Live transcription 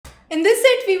In this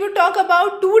set, we would talk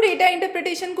about two data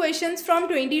interpretation questions from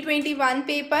 2021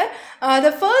 paper.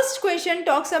 The first question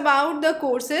talks about the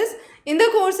courses. In the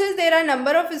courses, there are number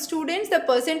of students, the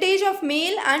percentage of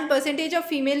male and percentage of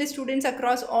female students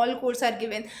across all courses are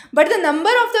given. But the number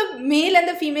of the male and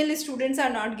the female students are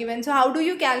not given. So how do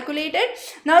you calculate it?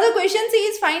 Now the question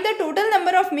says find the total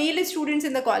number of male students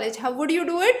in the college. How would you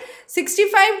do it?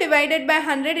 65 divided by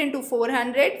 100 into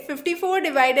 400, 54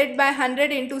 divided by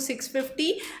 100 into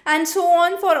 650 and so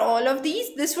on for all of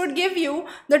these. This would give you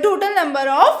the total number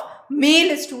of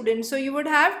male students. So you would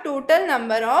have total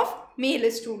number of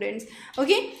male students.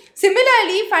 Okay.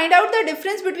 Similarly, find out the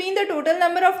difference between the total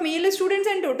number of male students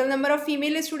and total number of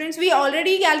female students. We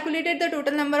already calculated the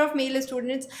total number of male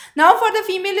students. Now for the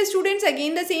female students,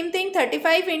 again the same thing,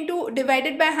 35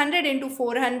 divided by 100 into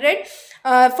 400,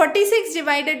 46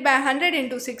 divided by 100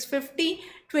 into 650,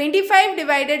 25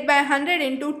 divided by 100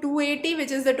 into 280,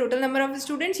 which is the total number of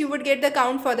students. You would get the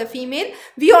count for the female.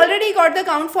 We already got the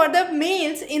count for the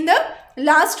males in the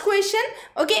last question.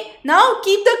 Okay, now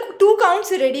keep the two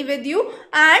counts ready with you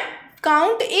and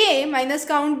count A minus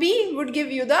count B would give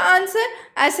you the answer.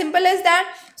 As simple as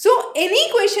that. So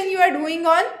any question you are doing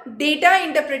on data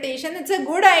interpretation, it's a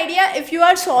good idea if you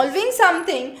are solving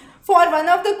something for one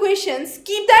of the questions,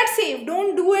 keep that safe.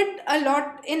 Don't do it a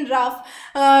lot in rough.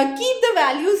 Keep the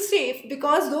values safe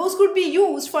because those could be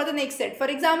used for the next set. For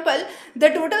example, the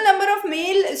total number of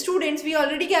male students we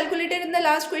already calculated in the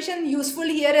last question, useful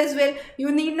here as well.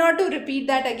 You need not to repeat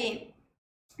that again.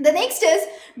 The next is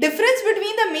difference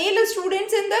between the male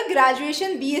students in the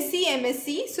graduation BSc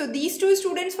MSc. So these two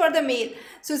students for the male.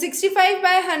 So 65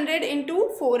 by 100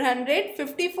 into 400,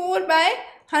 54 by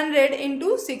 100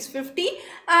 into 650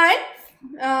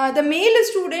 and the male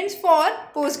students for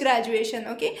post graduation.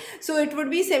 Okay, so it would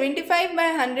be 75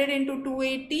 by 100 into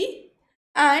 280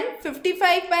 and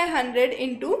 55 by 100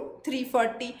 into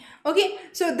 340. Okay,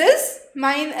 so this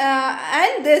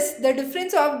and this, the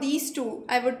difference of these two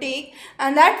I would take,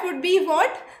 and that would be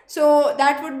what? So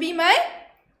that would be my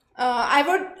I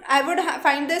would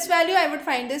find this value, I would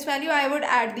find this value, I would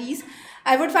add these.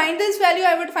 I would find this value,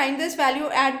 I would find this value,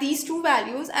 add these two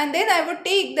values, and then I would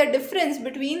take the difference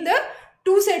between the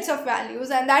two sets of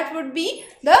values, and that would be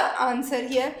the answer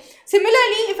here.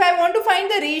 Similarly, if I want to find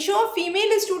the ratio of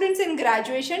female students in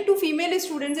graduation to female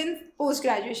students in post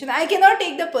graduation, I cannot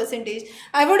take the percentage.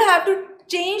 I would have to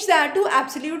change that to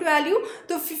absolute value.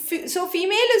 So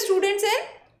female students in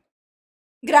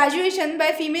graduation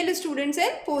by female students in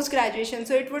post graduation.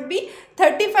 So it would be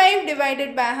 35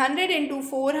 divided by 100 into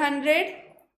 400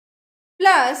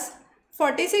 plus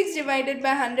 46 divided by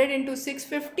 100 into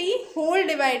 650 whole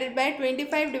divided by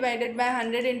 25 divided by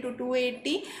 100 into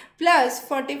 280 plus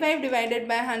 45 divided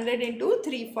by 100 into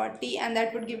 340, and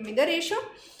that would give me the ratio.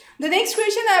 The next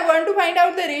question, I want to find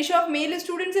out the ratio of male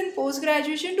students in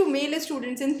post-graduation to male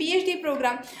students in PhD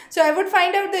program. So I would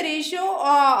find out the ratio,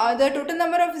 the total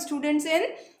number of students in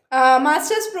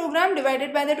master's program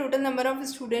divided by the total number of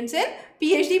students in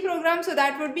PhD program. So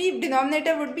that would be,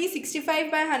 denominator would be 65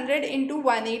 by 100 into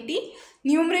 180.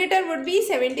 Numerator would be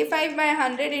 75 by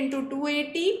 100 into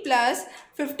 280 plus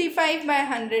 55 by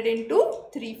 100 into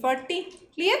 340.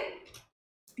 Clear?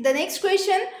 The next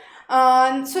question.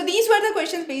 So these were the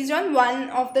questions based on one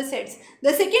of the sets.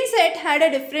 The second set had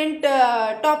a different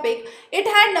topic. It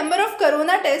had number of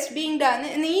corona tests being done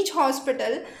in each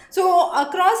hospital. So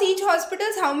across each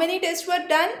hospitals, how many tests were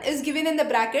done is given in the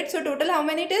bracket. So total how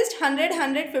many tests? 100,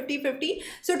 100, 50, 50.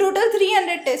 So total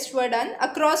 300 tests were done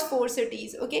across 4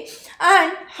 cities. Okay.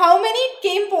 And how many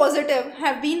came positive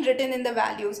have been written in the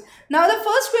values. Now the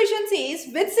first question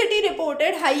says which city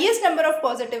reported highest number of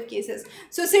positive cases.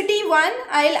 So city 1,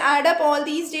 I'll add up all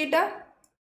these data.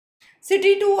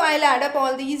 City 2, I'll add up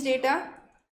all these data.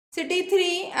 City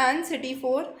 3 and city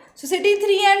 4. So city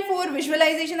 3 and 4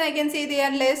 visualization, I can say they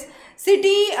are less.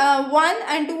 City 1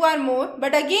 and 2 are more,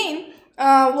 but again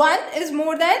 1 is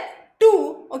more than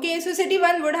 2. Okay, so city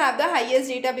 1 would have the highest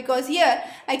data because here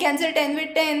I cancel 10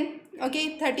 with 10.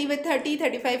 Okay, 30 with 30,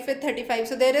 35 with 35.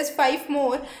 So there is 5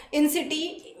 more in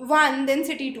city 1 than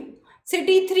city 2.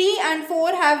 City 3 and 4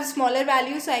 have smaller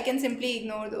values, so I can simply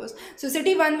ignore those. So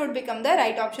city 1 would become the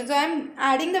right option. So I am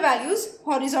adding the values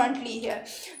horizontally here.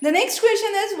 The next question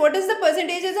is what is the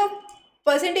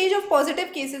percentage of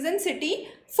positive cases in city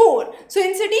 4? So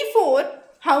in city 4,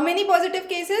 how many positive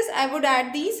cases? I would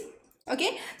add these.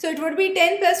 Okay, so it would be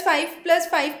 10 plus 5 plus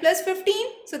 5 plus 15.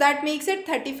 So that makes it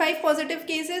 35 positive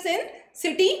cases in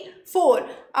city 4.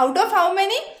 Out of how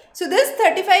many? So this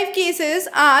 35 cases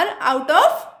are out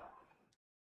of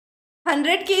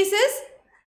 100 cases.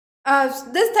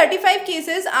 This 35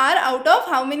 cases are out of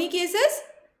how many cases?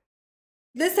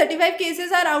 This 35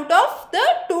 cases are out of the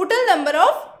total number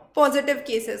of positive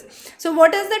cases. So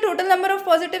what is the total number of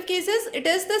positive cases? It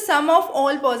is the sum of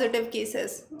all positive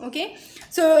cases. Okay.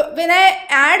 So when I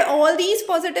add all these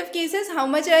positive cases, how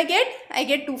much I get? I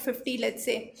get 250, let's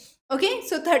say. Okay.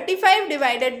 So 35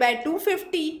 divided by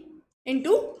 250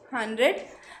 into 100,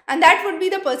 and that would be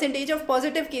the percentage of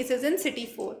positive cases in city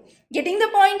 4. Getting the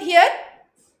point here?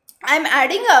 I am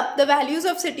adding up the values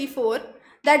of city 4.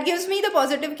 That gives me the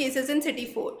positive cases in city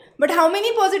 4. But how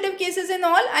many positive cases in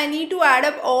all? I need to add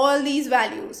up all these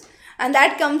values. And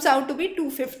that comes out to be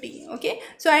 250. Okay.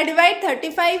 So I divide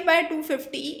 35 by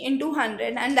 250 into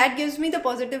 100. And that gives me the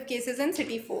positive cases in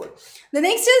city 4. The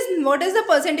next is, what is the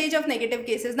percentage of negative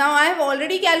cases? Now I have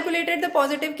already calculated the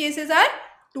positive cases are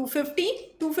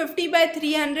 250 by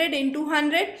 300 into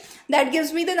 100. That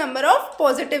gives me the number of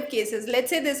positive cases. Let's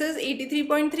say this is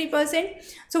 83.3%.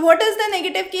 So what is the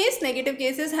negative case? Negative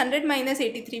case is 100 minus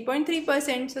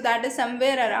 83.3%. So that is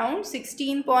somewhere around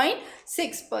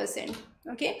 16.6%.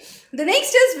 Okay. The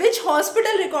next is, which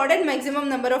hospital recorded maximum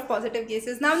number of positive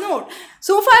cases? Now note,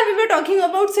 so far we were talking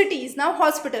about cities. Now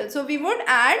hospital. So we would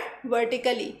add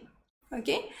vertically.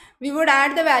 Okay, we would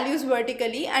add the values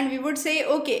vertically and we would say,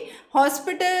 okay,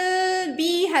 hospital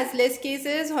B has less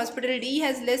cases, hospital D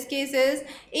has less cases,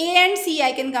 A and C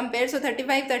I can compare. So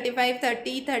 35, 35,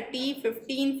 30, 30,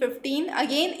 15, 15.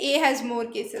 Again, A has more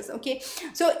cases. Okay,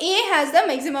 so A has the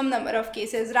maximum number of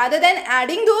cases. Rather than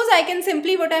adding those, I can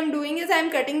simply, what I am doing is I am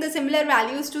cutting the similar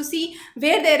values to see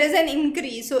where there is an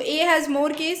increase. So A has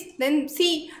more case than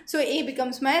C. So A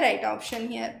becomes my right option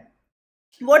here.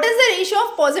 What is the ratio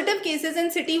of positive cases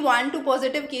in city 1 to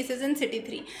positive cases in city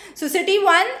 3? So city 1,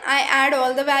 I add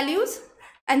all the values,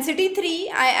 and city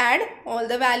 3, I add all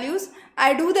the values.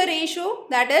 I do the ratio,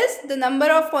 that is the number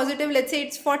of positive, let's say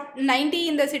it's 90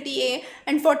 in the city A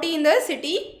and 40 in the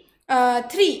city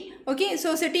 3. Okay,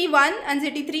 so city 1 and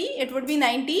city 3, it would be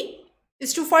 90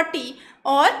 is to 40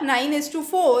 or 9 is to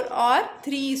 4 or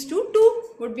 3 is to 2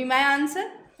 would be my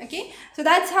answer. Okay, so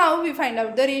that's how we find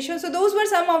out the ratio. So those were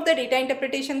some of the data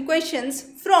interpretation questions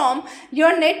from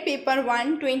your NET paper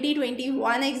 1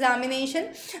 2021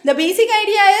 examination. The basic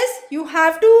idea is you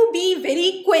have to be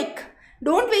very quick.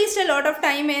 Don't waste a lot of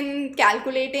time in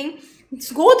calculating.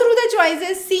 Go through the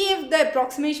choices, see if the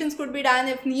approximations could be done.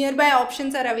 If nearby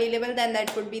options are available, then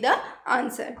that could be the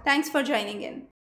answer. Thanks for joining in.